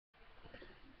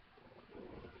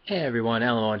Hey everyone,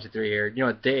 Alan123 here. You know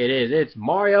what day it is? It's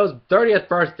Mario's 30th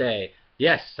birthday!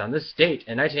 Yes, on this date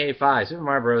in 1985, Super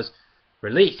Mario Bros.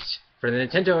 Released for the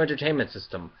Nintendo Entertainment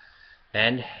System.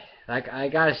 And, like, I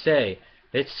gotta say,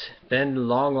 it's been a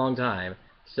long, long time.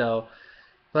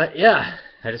 But yeah,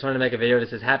 I just wanted to make a video that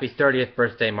says Happy 30th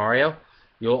birthday, Mario.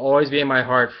 You'll always be in my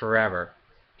heart forever.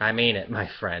 I mean it, my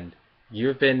friend.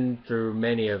 You've been through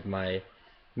many of my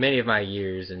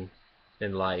years in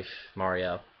life,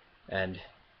 Mario, and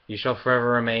you shall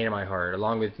forever remain in my heart,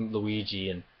 along with Luigi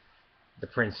and the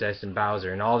princess and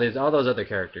Bowser and all those other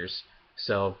characters.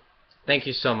 So, thank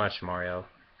you so much, Mario,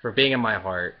 for being in my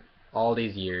heart all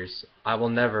these years. I will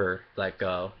never let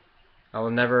go. I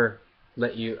will never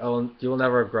let you. You will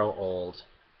never grow old,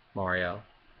 Mario.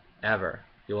 Ever.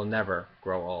 You will never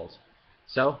grow old.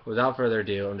 So, without further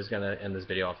ado, I'm just gonna end this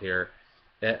video off here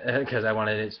because I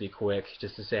wanted it to be quick,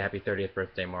 just to say happy 30th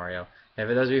birthday, Mario. And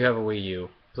for those of you who have a Wii U,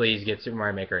 please get Super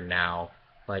Mario Maker now.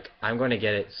 Like, I'm going to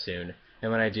get it soon.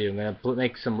 And when I do, I'm gonna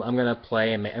play some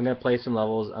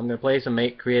levels. I'm gonna play some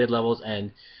created levels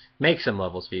and make some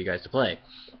levels for you guys to play.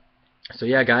 So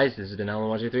yeah, guys, this has been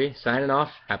Alan123 signing off.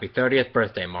 Happy 30th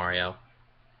birthday, Mario.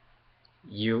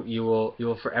 You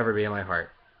will forever be in my heart,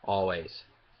 always,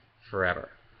 forever.